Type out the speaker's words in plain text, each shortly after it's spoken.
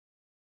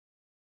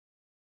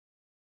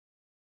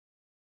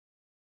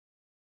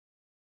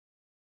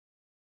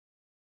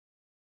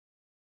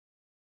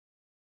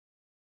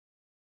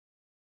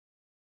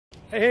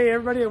Hey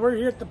everybody, we're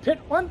here at the pit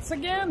once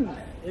again.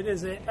 It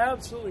is an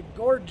absolutely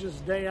gorgeous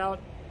day out.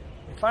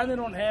 We finally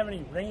don't have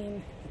any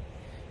rain.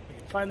 We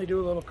can finally do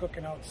a little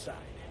cooking outside.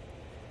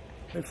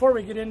 Before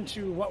we get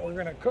into what we're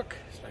gonna cook,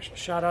 special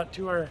shout out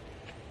to our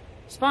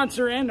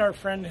sponsor and our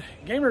friend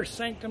Gamer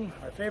Sanctum,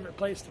 our favorite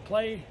place to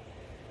play.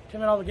 Tim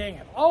and all the gang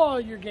have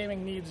all your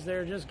gaming needs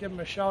there. Just give them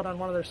a shout on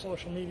one of their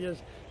social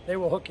medias. They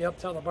will hook you up,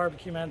 tell the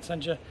barbecue man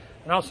sent you.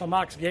 And also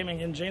Mox Gaming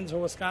in Janesville,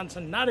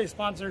 Wisconsin, not a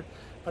sponsor,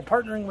 but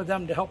partnering with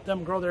them to help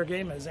them grow their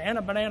game is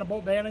Anna Banana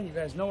Boat Bannon. You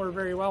guys know her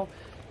very well.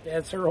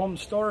 It's her home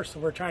store, so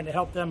we're trying to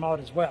help them out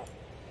as well.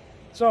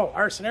 So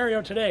our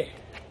scenario today,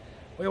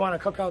 we want to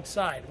cook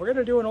outside. We're going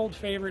to do an old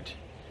favorite,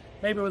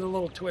 maybe with a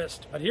little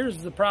twist. But here's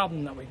the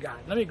problem that we got.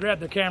 Let me grab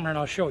the camera and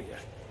I'll show you.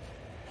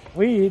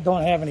 We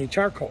don't have any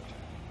charcoal.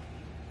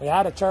 We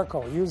had a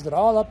charcoal. We used it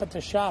all up at the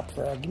shop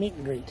for a meet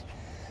and greet.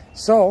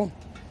 So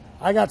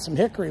I got some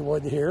hickory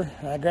wood here.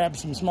 I grabbed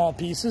some small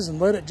pieces and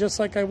lit it just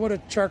like I would a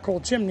charcoal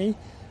chimney,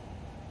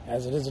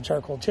 as it is a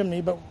charcoal chimney,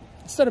 but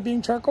instead of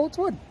being charcoal, it's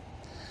wood.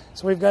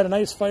 So we've got a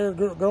nice fire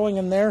growing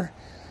in there.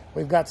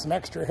 We've got some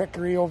extra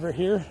hickory over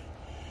here.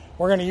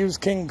 We're going to use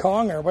King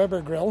Kong, our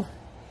Weber grill,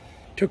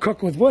 to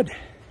cook with wood.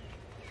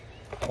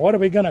 What are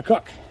we going to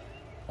cook?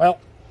 Well,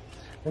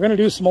 we're going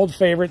to do some old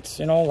favorites,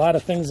 you know, a lot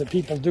of things that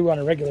people do on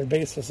a regular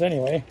basis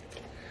anyway.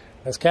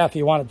 As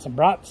Kathy wanted some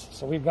brats,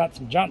 so we've got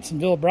some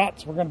Johnsonville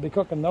brats. We're going to be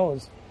cooking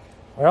those.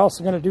 We're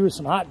also going to do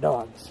some hot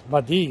dogs,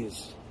 but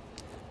these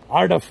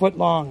are the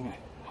foot-long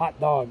hot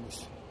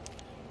dogs.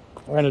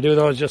 We're going to do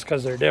those just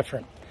because they're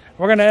different.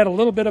 We're going to add a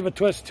little bit of a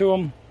twist to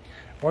them.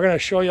 We're going to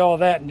show you all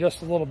that in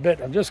just a little bit.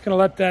 I'm just going to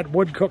let that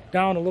wood cook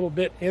down a little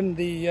bit in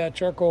the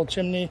charcoal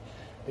chimney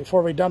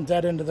before we dump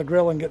that into the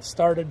grill and get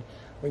started.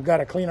 We've got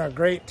to clean our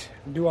grate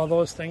and do all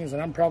those things,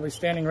 and I'm probably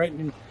standing right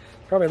in,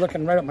 probably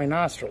looking right at my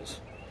nostrils.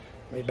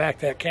 Let me back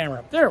that camera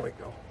up. There we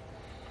go.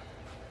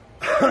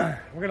 We're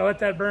going to let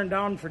that burn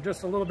down for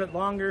just a little bit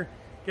longer.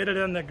 Get it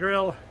in the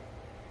grill.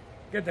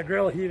 Get the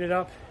grill heated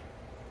up.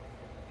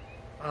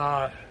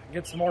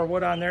 Get some more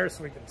wood on there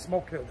so we can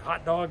smoke the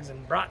hot dogs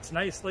and brats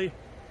nicely.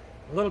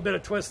 A little bit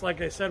of twist,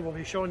 like I said, we'll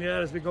be showing you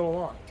that as we go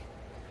along.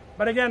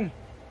 But again,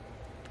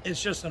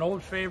 it's just an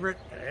old favorite.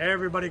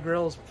 Everybody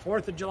grills.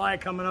 4th of July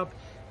coming up.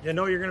 You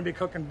know you're going to be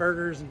cooking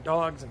burgers and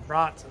dogs and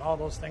brats and all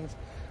those things.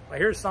 Well,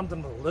 here's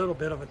something with a little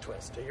bit of a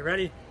twist. Are you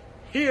ready?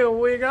 Here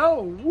we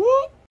go.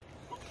 Whoop!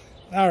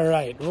 All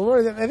right.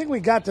 Well, I think we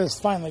got this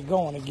finally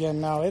going again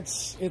now.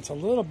 It's a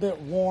little bit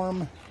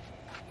warm,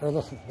 or a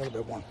little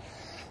bit warm.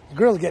 The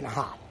grill's getting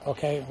hot,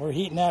 okay? We're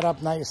heating that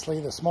up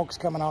nicely. The smoke's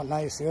coming out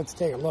nicely. Let's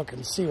take a look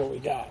and see what we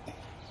got.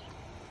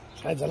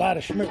 Besides a lot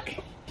of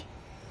schmook.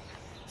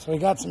 So we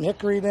got some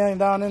hickory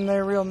down in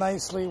there real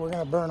nicely. We're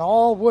going to burn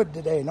all wood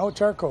today, no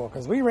charcoal,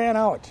 because we ran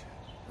out.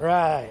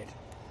 Right.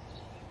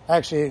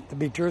 Actually, to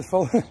be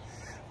truthful,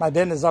 my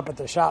bin is up at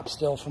the shop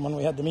still from when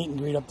we had the meet and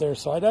greet up there,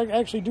 so I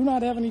actually do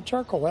not have any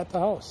charcoal at the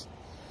house.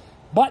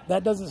 But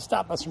that doesn't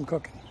stop us from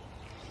cooking.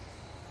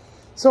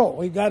 So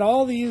we've got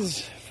all these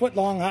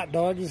foot-long hot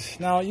dogs.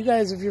 Now, you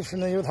guys, if you're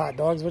familiar with hot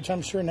dogs, which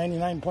I'm sure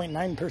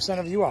 99.9%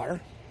 of you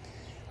are,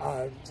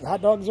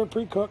 hot dogs are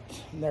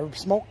pre-cooked. They're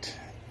smoked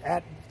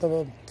at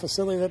the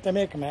facility that they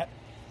make them at.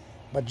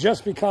 But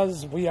just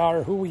because we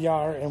are who we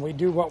are and we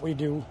do what we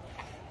do,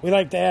 we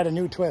like to add a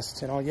new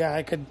twist, you know. Yeah,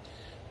 I could,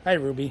 hi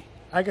Ruby,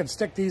 I could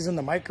stick these in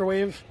the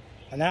microwave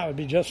and that would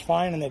be just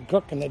fine and they'd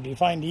cook and they'd be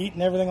fine to eat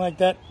and everything like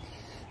that.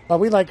 But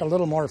we like a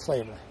little more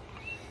flavor.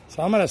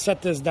 So I'm going to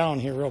set this down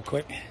here real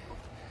quick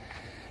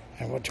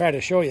and we'll try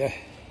to show you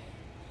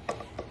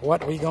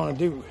what we're going to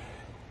do.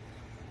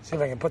 See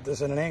if I can put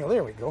this in an angle.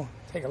 There we go.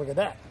 Take a look at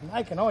that. And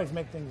I can always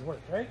make things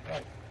work, right?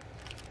 Right.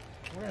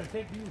 We're going to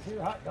take these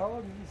here hot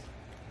dogs,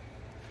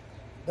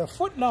 the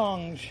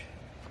foot-longs,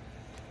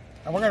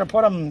 and we're going to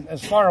put them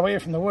as far away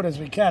from the wood as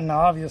we can.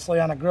 Now, obviously,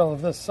 on a grill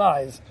of this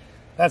size,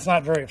 that's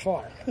not very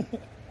far.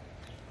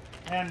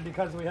 And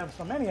because we have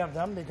so many of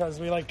them, because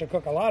we like to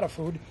cook a lot of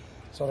food,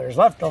 so there's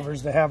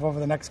leftovers to have over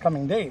the next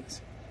coming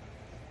days,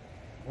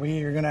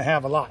 we are going to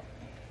have a lot.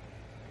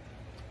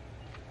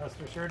 Rest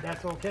assured,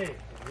 that's okay.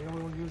 We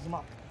will use them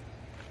up.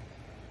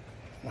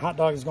 The hot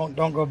dogs don't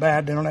go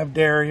bad. They don't have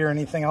dairy or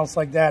anything else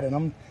like that in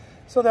them,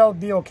 so they'll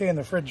be okay in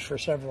the fridge for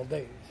several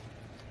days.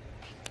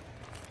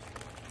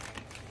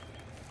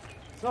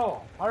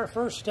 So, our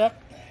first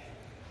step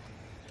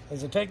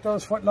is to take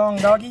those foot-long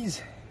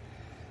doggies,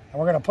 and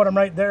we're going to put them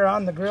right there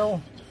on the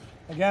grill.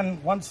 Again,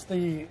 once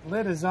the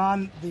lid is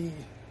on, the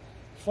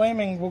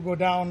flaming will go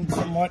down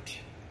somewhat.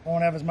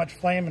 Won't have as much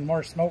flame and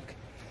more smoke,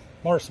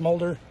 more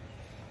smolder.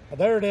 But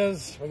there it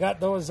is. We got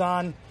those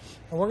on,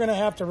 and we're going to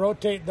have to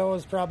rotate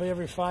those probably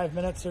every 5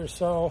 minutes or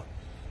so.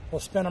 We'll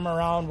spin them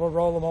around. We'll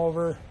roll them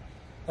over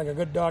like a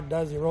good dog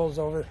does. He rolls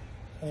over.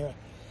 Anyway,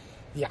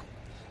 yeah.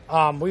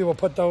 We will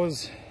put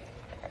those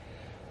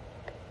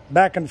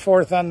back and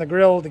forth on the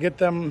grill to get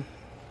them.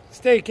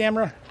 Stay,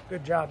 camera.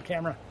 Good job,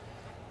 camera.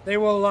 They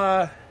will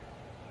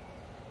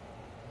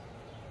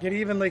get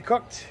evenly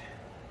cooked.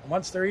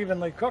 Once they're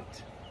evenly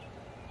cooked,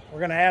 We're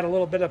going to add a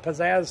little bit of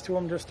pizzazz to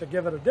them just to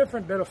give it a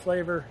different bit of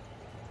flavor,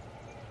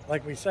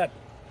 like we said.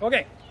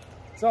 Okay,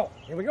 so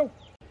here we go.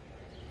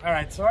 All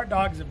right, so our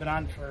dogs have been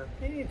on for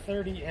maybe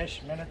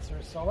 30-ish minutes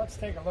or so. Let's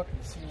take a look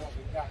and see what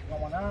we've got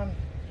going on.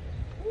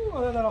 Ooh,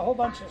 other than a whole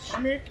bunch of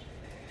schmick.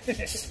 And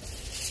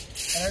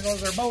there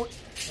goes our boat.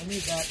 We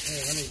need that.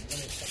 Here, let me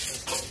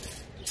set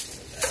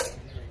this. There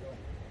we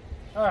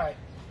go. All right,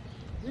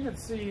 you can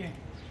see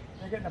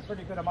they're getting a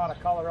pretty good amount of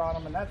color on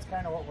them, and that's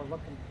kind of what we're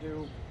looking to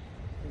do,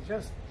 is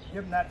just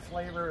give them that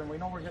flavor, and we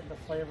know we're getting the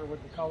flavor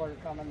with the color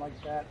coming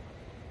like that.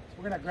 So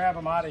we're going to grab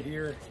them out of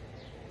here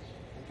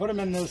and put them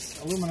in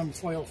this aluminum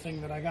foil thing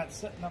that I got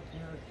sitting up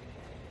here.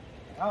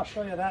 And I'll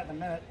show you that in a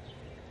minute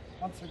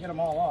once we get them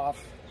all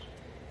off.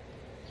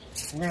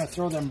 We're going to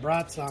throw them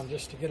brats on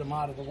just to get them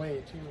out of the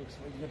way too, so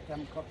we can get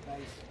them cooked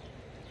nice.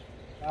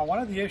 Now, one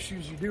of the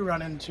issues you do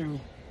run into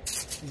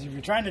is if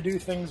you're trying to do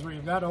things where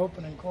you've got to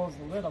open and close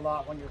the lid a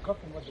lot when you're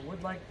cooking with the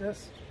wood like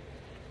this,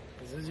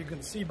 is as you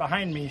can see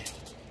behind me,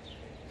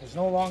 it's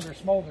no longer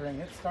smoldering.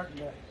 It's starting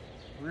to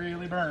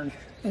really burn.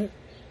 So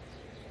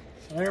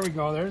there we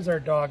go. There's our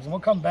dogs, and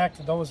we'll come back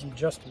to those in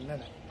just a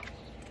minute.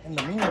 In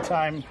the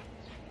meantime,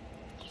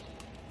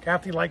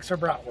 Kathy likes her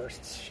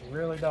bratwursts. She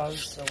really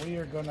does. So we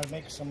are going to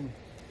make some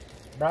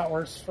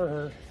bratwursts for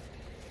her.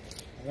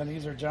 And then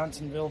these are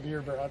Johnsonville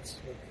beer brats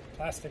with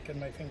plastic in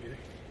my finger.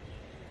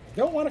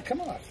 Don't want to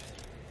come off.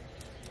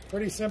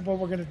 Pretty simple.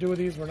 We're going to do with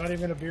these. We're not even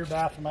going to beer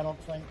bath them, I don't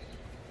think.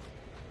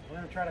 We're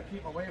going to try to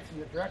keep away from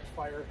the direct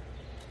fire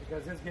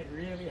because it's getting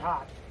really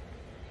hot.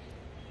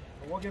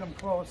 But we'll get them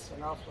close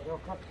enough so they'll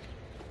cook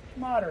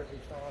moderately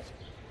fast.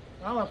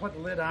 I'm going to put the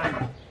lid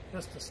on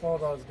just to slow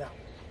those down.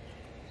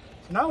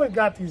 So now we've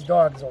got these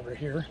dogs over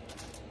here.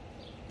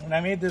 And I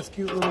made this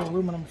cute little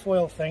aluminum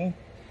foil thing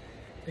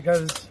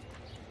because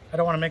I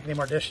don't want to make any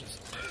more dishes.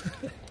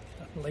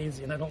 I'm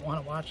lazy and I don't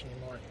want to wash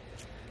anymore.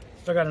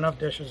 Still got enough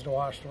dishes to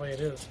wash the way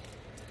it is.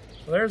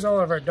 So there's all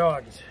of our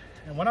dogs.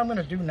 And what I'm going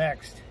to do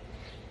next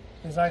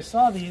is I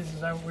saw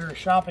these as we were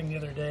shopping the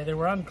other day. They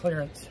were on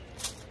clearance.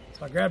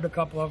 So I grabbed a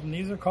couple of them.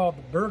 These are called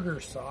the burger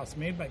sauce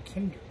made by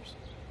Kinder's.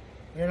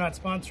 We're not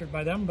sponsored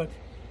by them, but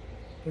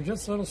they're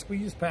just little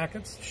squeeze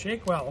packets.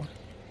 Shake well.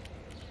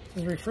 It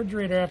says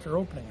refrigerator after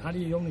opening. How do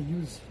you only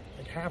use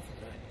like half of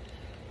that?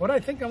 What I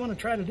think I want to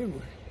try to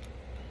do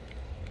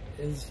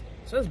is,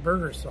 it says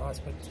burger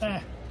sauce, but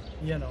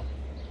you know.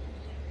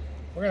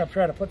 We're going to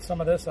try to put some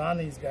of this on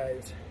these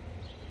guys.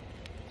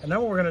 And then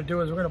what we're going to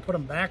do is we're going to put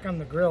them back on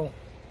the grill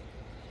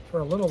for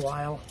a little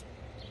while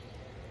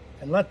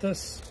and let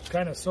this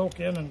kind of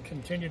soak in and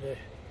continue to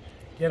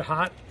get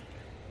hot.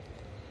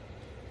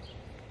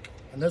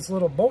 And this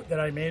little boat that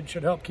I made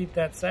should help keep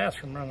that sass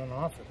from running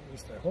off. At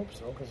least I hope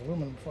so, because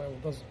aluminum foil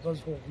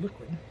does hold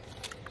liquid.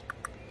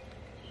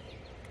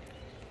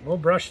 We'll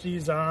brush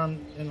these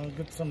on and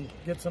get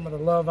some of the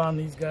love on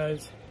these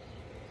guys.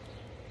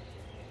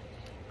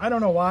 I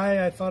don't know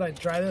why I thought I'd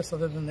try this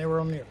other than they were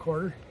only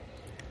 $1/4.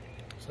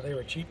 So they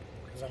were cheap,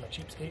 because I'm a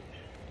cheapskate,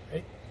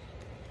 right?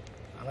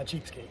 I'm a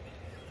cheapskate.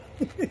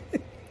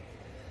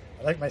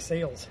 I like my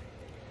sales.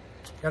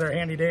 Got our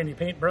handy dandy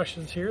paint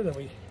brushes here that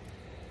we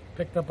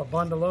picked up a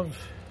bundle of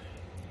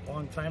a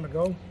long time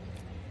ago.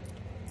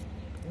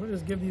 We'll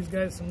just give these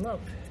guys some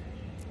love.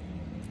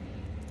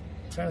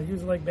 Kind of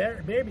use it like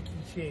barbecue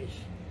fish.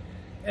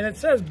 And it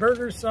says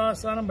burger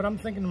sauce on them, but I'm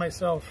thinking to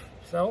myself,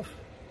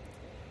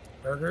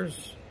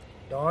 burgers,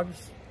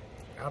 dogs,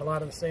 got a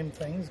lot of the same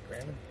things,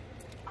 granted.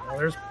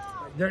 Well,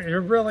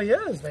 there really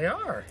is, they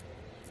are.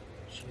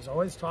 She's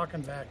always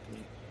talking back to me.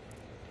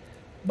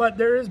 But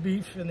there is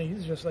beef in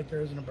these, just like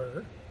there is in a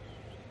burger.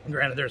 And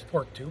granted, there's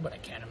pork too, but I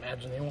can't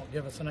imagine they won't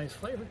give us a nice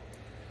flavor.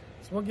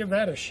 So we'll give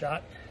that a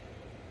shot.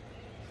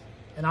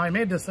 And now I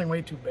made this thing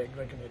way too big,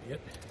 like an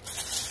idiot.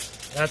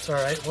 That's all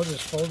right, we'll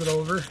just fold it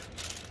over,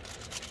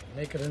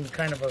 make it in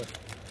kind of a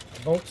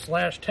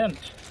boat/tent.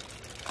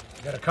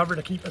 We got a cover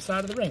to keep us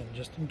out of the rain,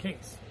 just in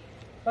case.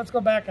 Let's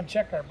go back and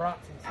check our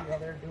brats and see how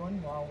they're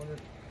doing while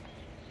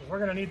we're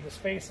going to need the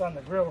space on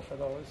the grill for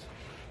those.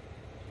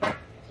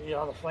 See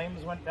how the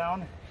flames went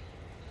down?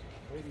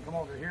 We can come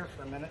over here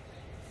for a minute,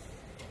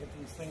 get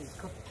these things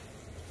cooked.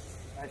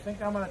 I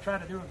think I'm going to try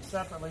to do them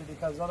separately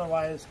because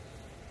otherwise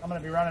I'm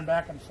going to be running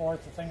back and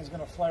forth. The thing's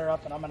going to flare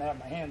up and I'm going to have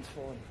my hands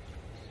full. And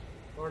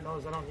Lord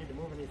knows I don't need to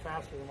move any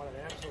faster than what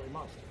I absolutely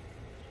must.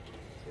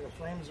 See, the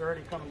flames are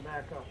already coming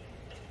back up.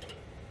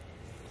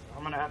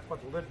 I'm going to have to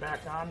put the lid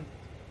back on.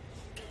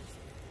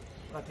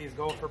 Let these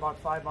go for about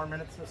 5 more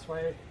minutes this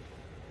way.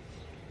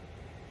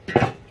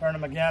 Turn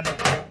them again.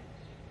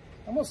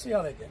 And we'll see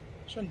how they get.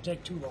 Shouldn't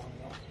take too long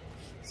though.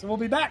 So we'll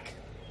be back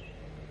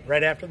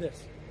right after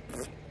this.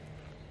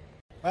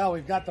 Well,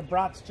 we've got the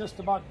brats just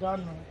about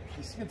done.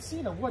 You can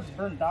see the wood's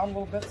burned down a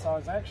little bit, so I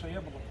was actually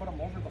able to put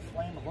them over the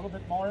flame a little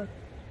bit more.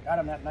 Got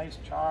them that nice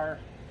char.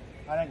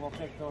 I think we'll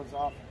take those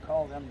off and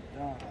call them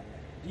done.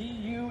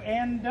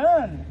 D-U-N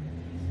done.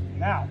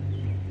 Now,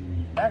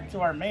 back to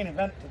our main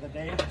event of the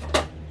day.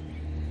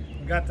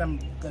 We got them,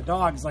 the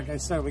dogs, like I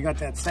said, we got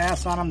that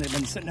sass on them. They've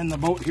been sitting in the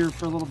boat here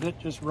for a little bit,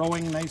 just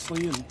rowing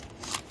nicely. And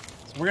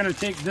So we're going to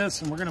take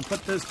this and we're going to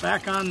put this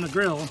back on the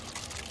grill,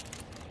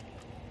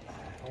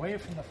 away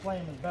from the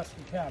flame as best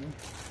we can.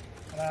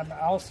 And I'm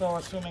also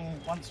assuming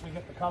once we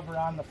get the cover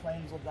on, the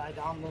flames will die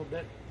down a little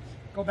bit.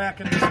 Go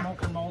back in the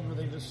smoker mode where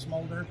they just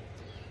smolder.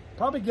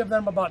 Probably give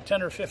them about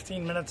 10 or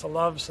 15 minutes of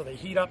love so they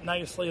heat up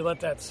nicely,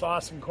 let that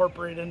sauce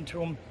incorporate into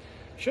them.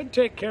 Should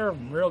take care of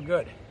them real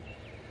good.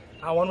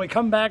 When we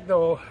come back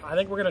though, I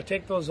think we're going to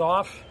take those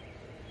off.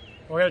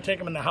 We're going to take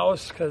them in the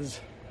house because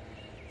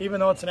even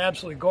though it's an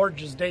absolutely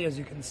gorgeous day, as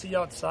you can see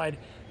outside,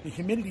 the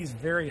humidity is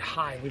very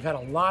high. We've had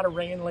a lot of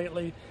rain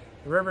lately.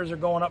 The rivers are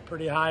going up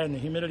pretty high and the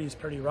humidity is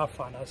pretty rough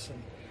on us,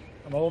 and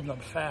I'm holding them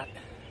fat.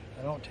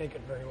 I don't take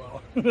it very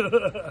well.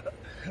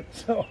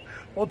 So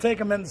we'll take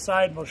them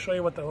inside and we'll show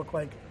you what they look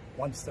like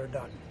once they're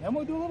done. Then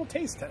we'll do a little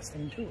taste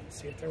testing too and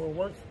see if they were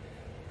worth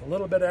a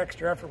little bit of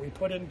extra effort we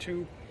put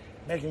into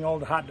making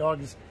old hot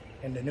dogs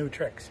into new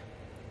tricks.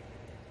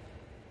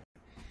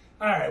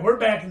 All right, we're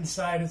back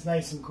inside. It's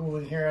nice and cool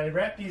in here. I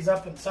wrapped these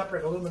up in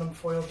separate aluminum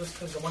foil just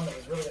because the one that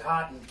was really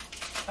hot, and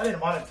I didn't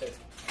want it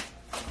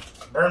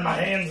to burn my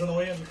hands in the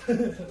way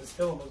the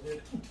still almost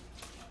did.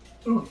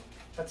 Ooh,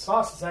 that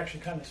sauce is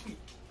actually kind of sweet.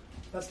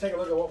 Let's take a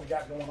look at what we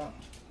got going on.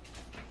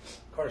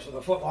 Of course, with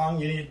a foot long,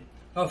 you need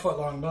a foot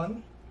long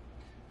bun.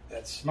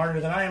 That's smarter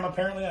than I am,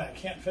 apparently. I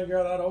can't figure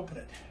out how to open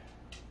it.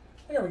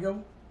 There we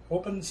go.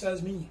 Open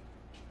says me.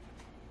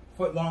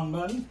 Foot long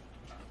bun.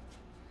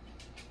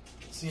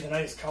 See the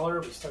nice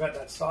color. We still got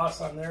that sauce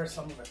on there.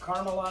 Some of it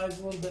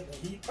caramelized a little bit in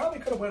the heat. Probably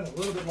could have went a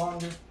little bit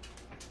longer.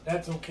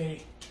 That's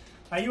okay.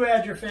 Now you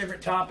add your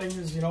favorite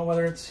toppings, you know,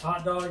 whether it's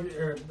hot dog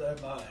or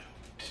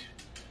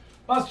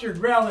mustard,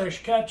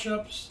 relish,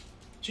 ketchups,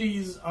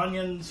 cheese,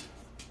 onions,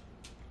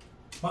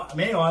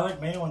 mayo. I like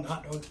mayo on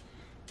hot dogs.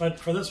 But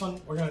for this one,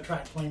 we're going to try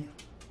it plain.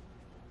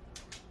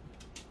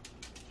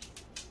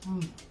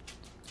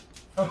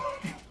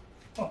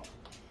 Oh,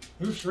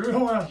 you sure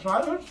don't want to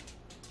try this?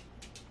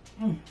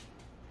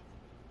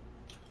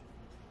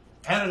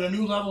 Added a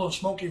new level of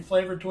smoky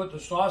flavor to it. The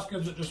sauce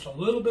gives it just a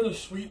little bit of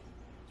sweet,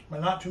 but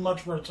not too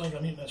much where it's like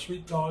I'm eating a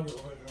sweet dog or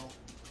whatever, you know.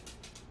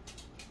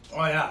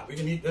 Oh yeah, we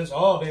can eat this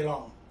all day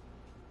long.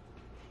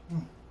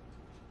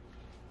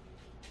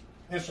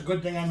 It's a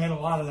good thing I made a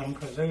lot of them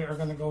because they are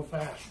going to go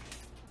fast.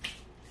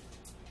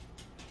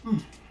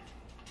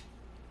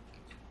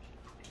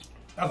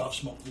 I love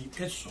smoked meat.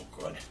 It's so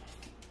good.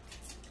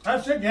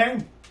 That's it,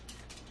 gang.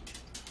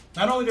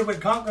 Not only did we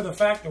conquer the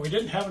fact that we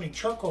didn't have any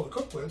charcoal to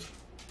cook with,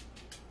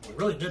 we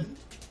really didn't,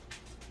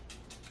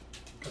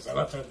 because I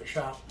left it at the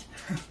shop.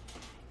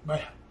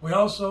 But we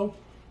also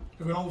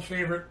took an old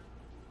favorite,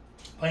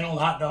 plain old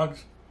hot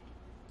dogs.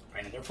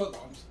 Granted, they're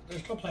footlongs. They're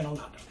still plain old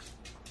hot dogs.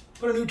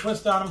 Put a new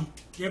twist on them,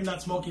 gave them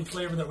that smoky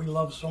flavor that we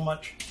love so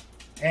much,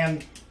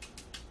 and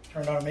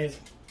turned out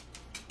amazing.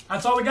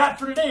 That's all we got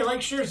for today.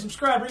 Like, share,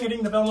 subscribe, ring a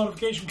ding the bell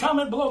notification,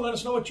 comment below, let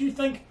us know what you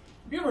think.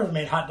 Have you ever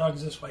made hot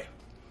dogs this way?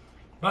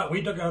 But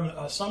we took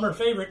a summer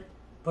favorite,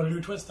 put a new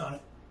twist on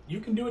it. You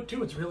can do it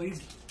too. It's real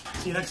easy.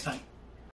 See you next time.